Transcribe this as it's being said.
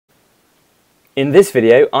In this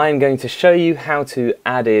video, I'm going to show you how to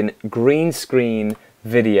add in green screen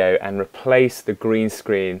video and replace the green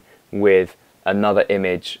screen with another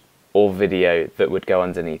image or video that would go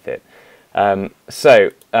underneath it. I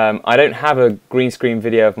don't have a green screen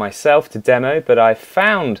video of myself to demo, but I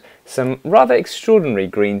found some rather extraordinary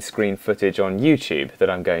green screen footage on YouTube that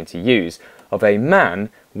I'm going to use of a man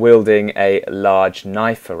wielding a large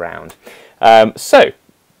knife around. All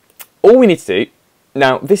we need to do,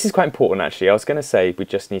 now this is quite important actually, I was going to say we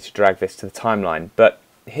just need to drag this to the timeline, but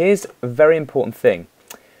here's a very important thing.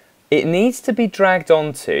 It needs to be dragged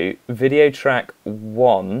onto video track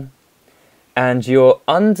 1, and your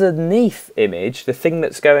underneath image, the thing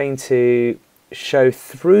that's going to show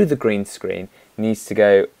through the green screen, needs to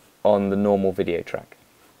go on the normal video track.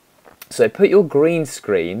 So put your green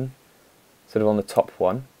screen sort of on the top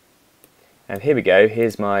one, and here we go,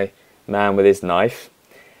 here's my man with his knife,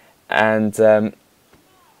 and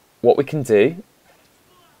what we can do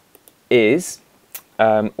is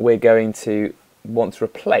we're going to want to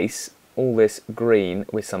replace all this green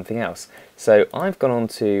with something else. So I've gone on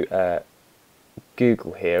to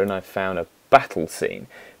Google here and I've found a battle scene,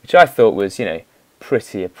 which I thought was, you know,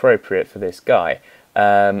 pretty appropriate for this guy.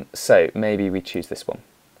 So maybe we choose this one.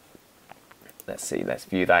 Let's see, let's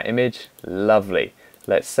view that image. Lovely.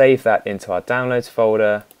 Let's save that into our downloads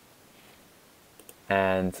folder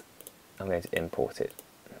and I'm going to import it.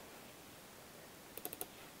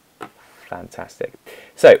 Fantastic.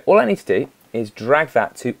 So all I need to do is drag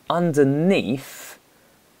that to underneath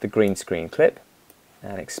the green screen clip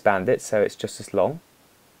and expand it so it's just as long.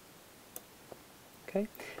 Okay.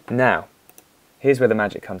 Now, here's where the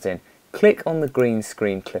magic comes in. Click on the green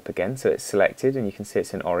screen clip again so it's selected and you can see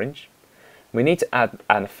it's in orange. We need to add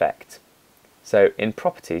an effect. So in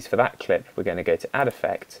properties for that clip we're going to go to add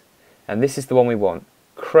effect, and this is the one we want,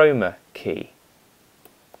 chroma key.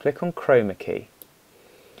 Click on chroma key.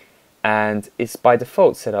 And it's by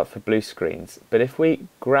default set up for blue screens, but if we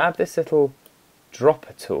grab this little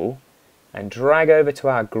dropper tool and drag over to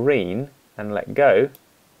our green and let go,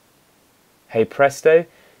 hey presto,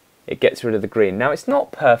 it gets rid of the green. Now it's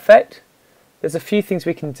not perfect, there's a few things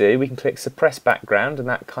we can do. We can click suppress background and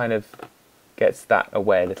that kind of gets that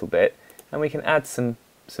away a little bit, and we can add some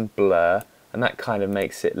blur and that kind of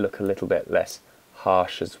makes it look a little bit less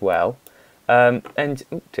harsh as well. And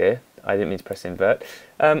oh dear, I didn't mean to press invert.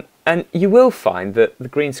 And you will find that the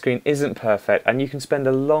green screen isn't perfect and you can spend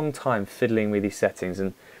a long time fiddling with these settings,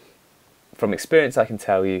 and from experience I can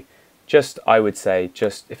tell you, I would say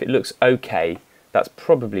if it looks okay, that's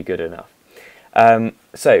probably good enough.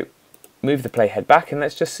 So move the playhead back and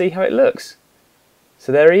let's just see how it looks.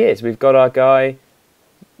 So there he is, we've got our guy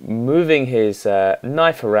moving his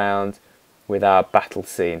knife around with our battle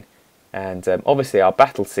scene. And obviously our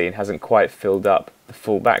battle scene hasn't quite filled up the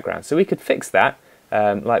full background, so we could fix that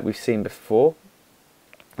like we've seen before.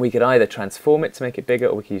 We could either transform it to make it bigger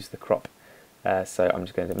or we could use the crop. So I'm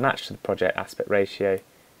just going to match to the project aspect ratio,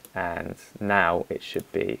 and now it should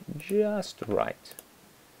be just right.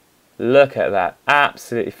 Look at that,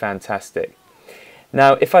 absolutely fantastic.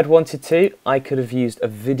 Now if I'd wanted to, I could have used a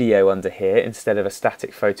video under here instead of a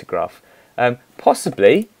static photograph.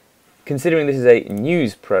 Possibly, considering this is a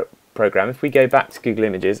news program, if we go back to Google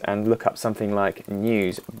Images and look up something like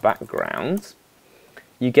news background,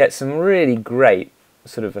 you get some really great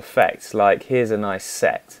sort of effects, like here's a nice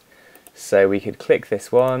set. So we could click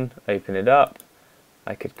this one, open it up,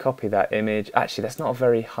 I could copy that image. Actually that's not a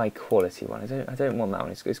very high quality one, I don't want that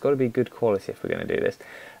one, it's got to be good quality if we're going to do this.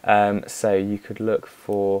 So you could look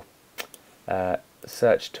for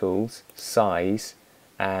search tools, size,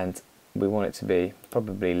 and we want it to be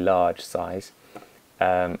probably large size.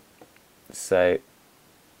 So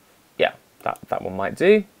yeah, that one might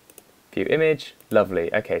do. View image,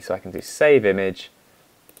 lovely. Okay, so I can do save image.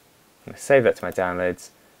 I'm going to save that to my downloads.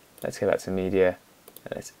 Let's go back to media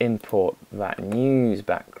and let's import that news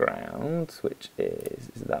background, which is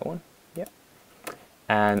that one? Yep.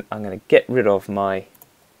 And I'm going to get rid of my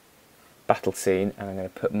battle scene and I'm going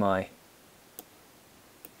to put my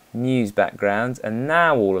news background, and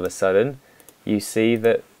now all of a sudden you see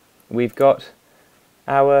that we've got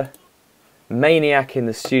our maniac in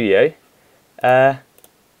the studio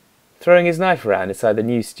throwing his knife around inside the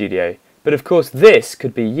news studio. But of course this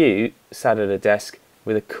could be you sat at a desk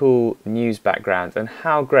with a cool news background, and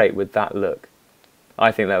how great would that look?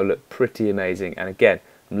 I think that would look pretty amazing, and again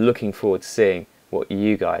I'm looking forward to seeing what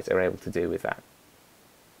you guys are able to do with that.